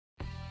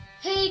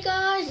Hey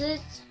guys,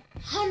 it's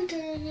Hunter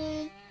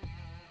again.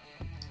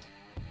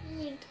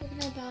 We're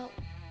talking about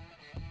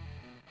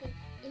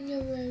in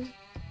your room,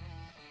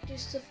 do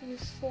stuff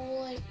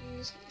before like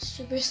the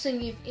stupidest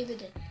thing you've ever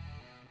did.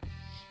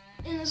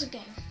 And it's a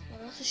game.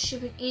 Well, that's a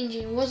stupid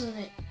engine, wasn't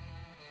it?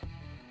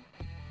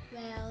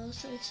 Wow,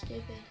 that's so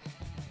stupid.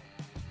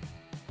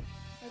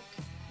 Like,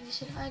 you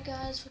said, hi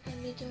guys, we're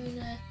gonna be doing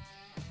a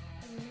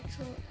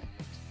short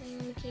thing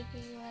with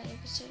JPY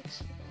episode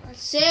 6. I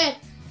said,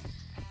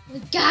 oh my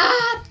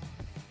god!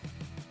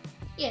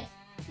 Yeah,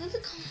 another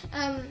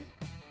I'll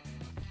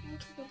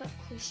talk about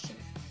questions.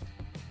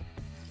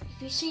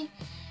 If you've seen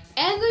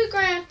Angry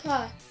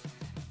Grandpa,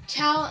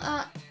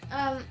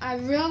 I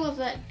really love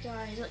that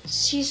guy. Like,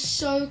 he's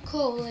so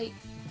cool. Like,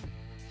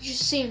 you should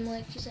see him.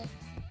 Like, he's like,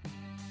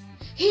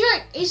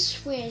 he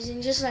swears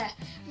and just like,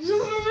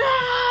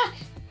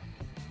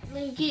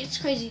 it's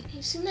crazy.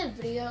 You've seen that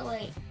video?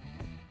 Like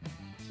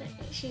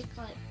she's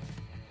like,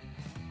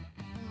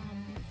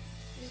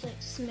 he's like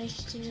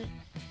smashed things. Like,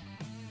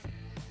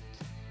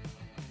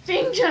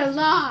 things a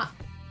lot.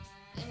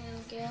 And then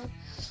the girl,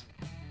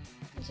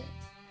 he's like,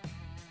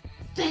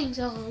 things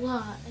a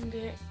lot. And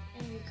your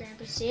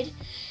grandpa said,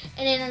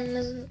 and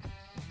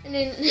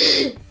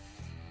then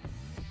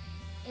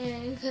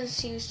and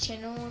because his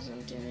channel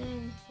wasn't doing it,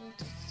 and he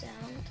wanted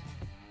sound.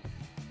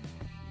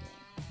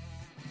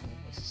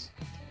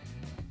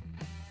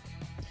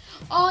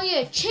 Oh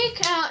yeah,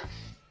 check out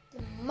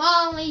the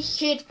Marley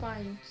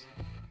headphones.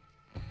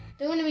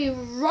 They're gonna be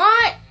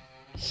right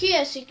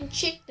here, so you can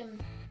check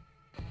them.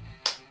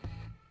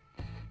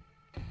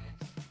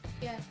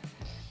 Yeah.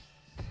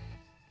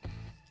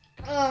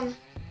 I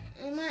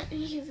might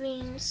be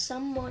having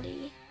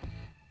somebody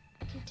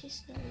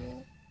contest the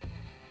wall.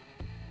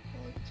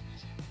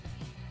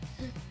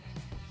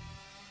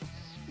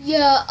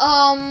 Yeah,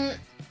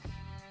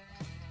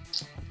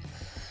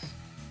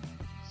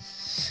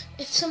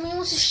 if someone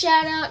wants to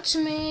shout out to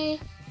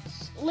me,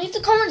 leave the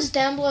comments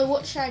down below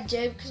what should I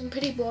do, because I'm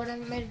pretty bored. I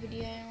haven't made a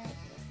video.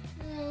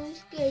 Oh,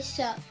 this guy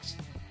sucks.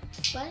 But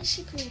it's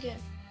actually pretty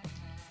good.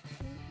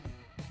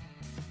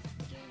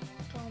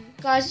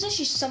 Guys, it's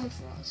actually summer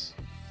for us.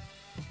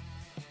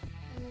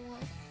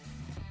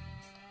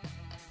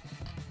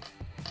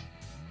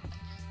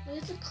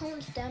 Leave the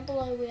comments down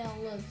below where I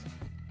live.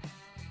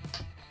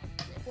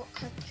 What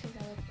country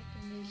I live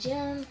in. New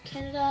Zealand,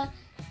 Canada,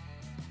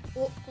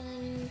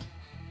 Auckland,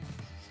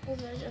 all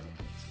those other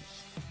countries.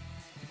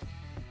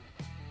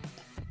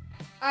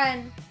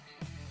 And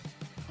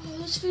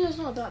this video's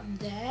not about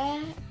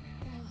that.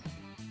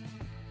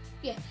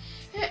 Yeah.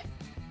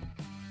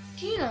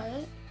 Do you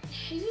know?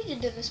 Have you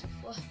did this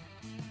before?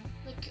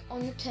 Like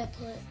on your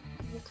tablet,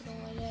 walking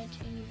all like that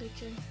in your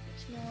bedroom, you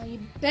smell like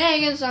you're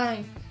banging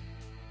something.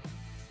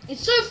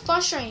 It's so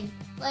frustrating.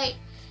 Like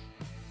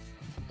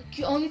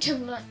you're on your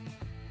tablet, like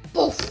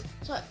boof.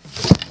 It's like,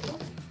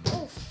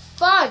 oh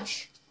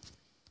fudge.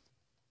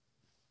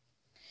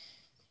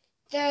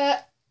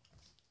 The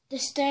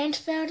stand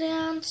fell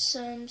down,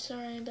 so I'm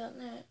sorry about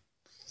that.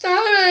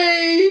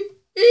 Sorry.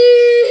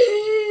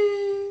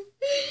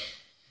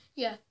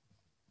 Yeah.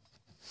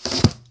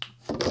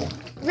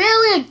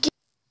 Really again.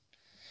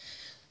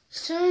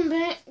 So I'm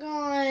back,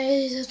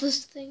 guys.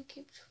 This thing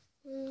keeps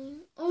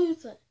falling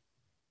over.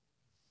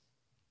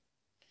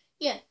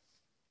 Yeah.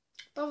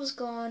 Brother's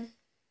gone.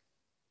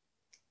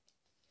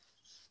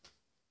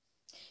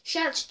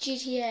 Shout out to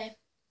GTA.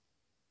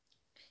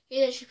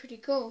 It's actually pretty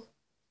cool.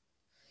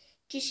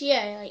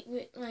 GTA,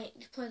 like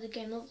to play the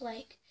game. Look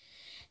like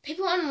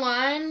people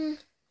online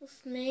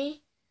with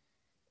me.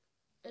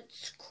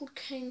 It's called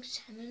King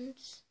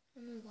Salmons. I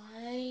don't know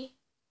why.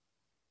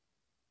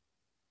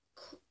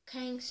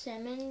 King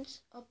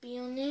Salmons. I'll be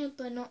on there,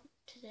 but not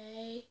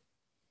today.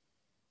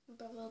 My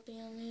brother will be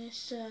on there.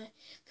 So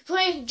if you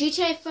play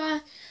GTA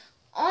 5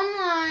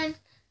 online,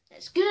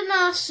 that's good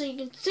enough so you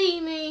can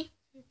see me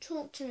and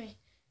talk to me.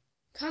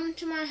 Come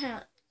to my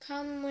house.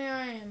 Come where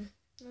I am.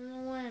 I don't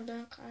know why, but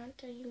I can't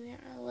tell you where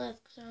I live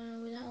because I don't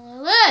know where the hell I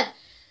live.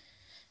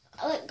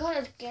 I got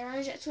a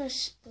garage. That's where I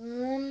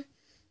spawn.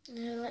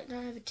 And I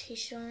don't have a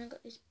t-shirt on. I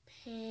got these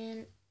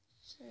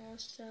pants and all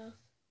stuff.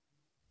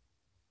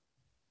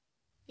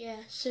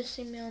 Yeah, so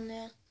see me on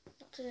there.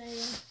 Not today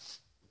though.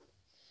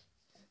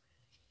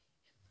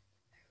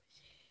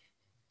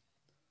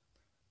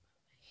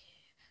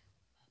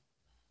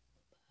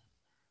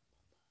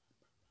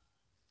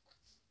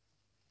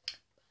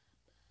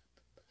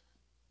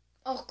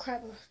 Oh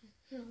crap, I'm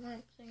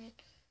thinking,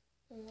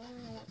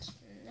 what's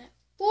that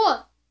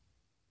for?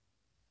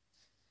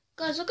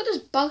 Guys, look at this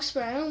bug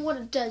spray. I don't know what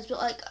it does, but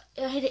like,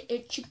 I had an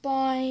itchy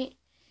bite.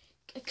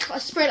 I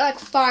sprayed it like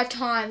 5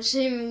 times, it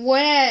didn't even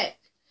work.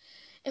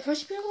 It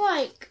supposed to be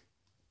like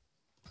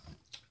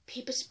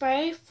pepper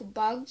spray for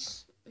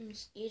bugs and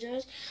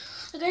mosquitoes.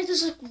 I got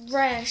this like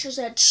rash, it was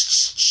like,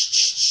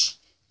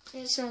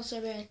 and it smells so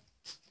bad.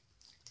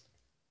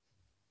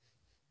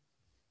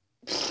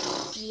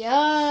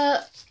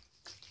 Yeah.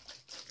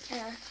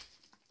 Yeah.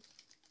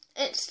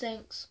 It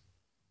stinks.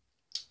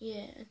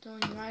 Yeah, I'm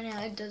telling you right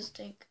now, it does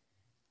stink.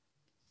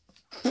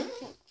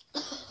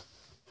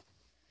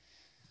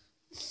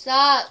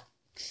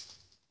 sucks.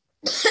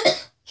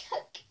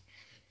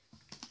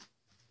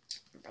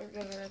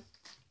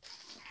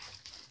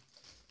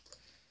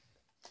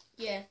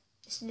 Yeah,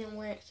 this didn't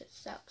work, so it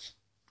sucks.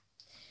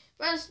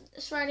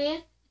 This right here,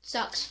 it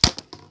sucks.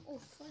 Oh,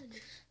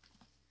 fudge.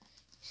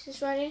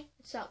 This right here,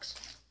 it sucks.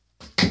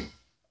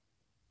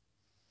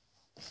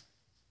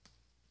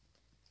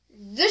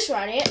 This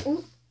right here,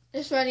 ooh,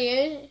 this right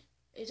here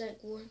is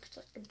like works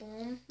like the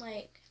bomb,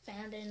 like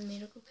found in a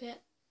medical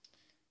kit.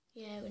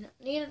 Yeah, we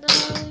don't need it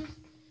though.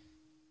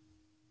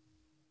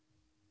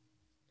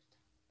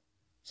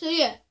 So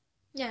yeah,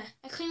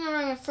 I clean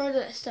around and throw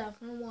that stuff.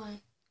 I don't know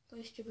why.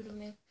 Very stupid of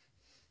me.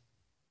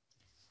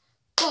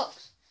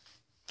 Books.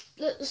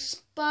 Look, the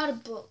spider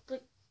book.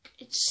 Like,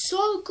 it's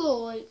so good.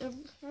 Like, if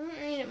I don't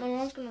read it, my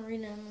mom's gonna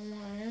read it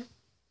online.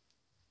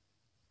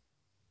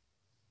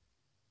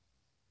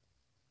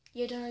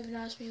 Yeah, don't even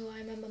ask me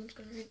why my mom's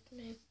gonna read it to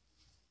me.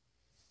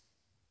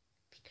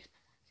 Because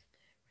my mom's a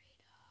good reader.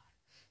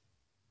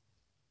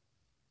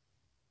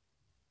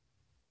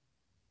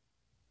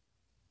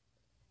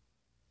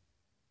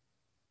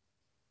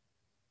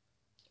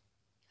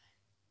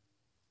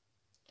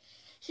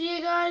 So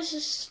yeah guys,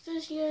 this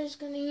video is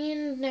gonna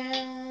end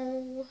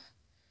now.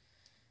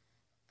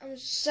 I'm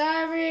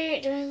sorry, I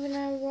don't even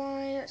know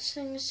why that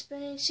thing is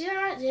spinning. See that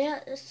right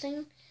there, that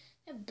thing,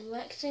 that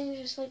black thing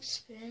just like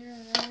spinning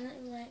around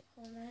it, like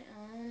on my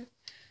arm.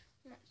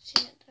 I'm not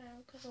seeing it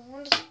though, because I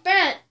want to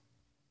spin it.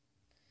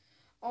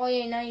 Oh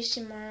yeah, now you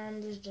see my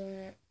arm just doing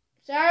it.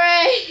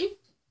 Sorry!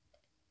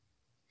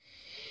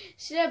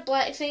 See that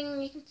black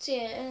thing? You can see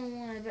it, I don't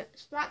know why, but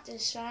it's right there,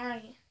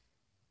 sorry.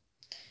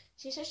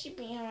 See, it's actually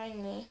behind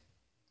me.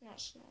 No,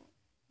 it's not.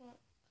 What?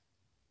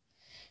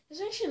 Does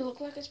it actually look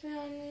like it's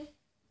behind me?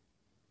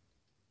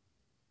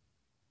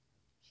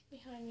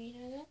 It's behind me,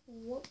 you know that?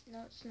 What?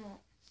 No, it's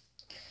not.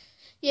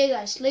 Yeah,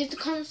 guys, leave the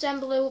comments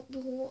down below.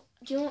 What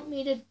do you want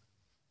me to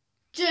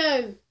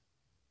do?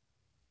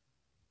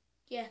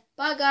 Yeah,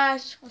 bye,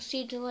 guys. I'll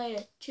see you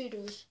later.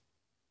 Toodles.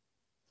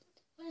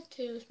 What does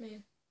toodles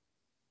mean?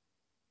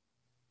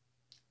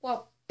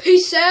 Well,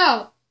 peace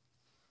out.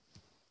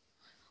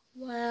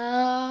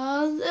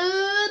 Well,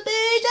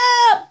 peace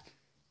out.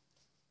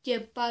 Yeah,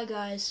 bye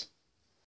guys.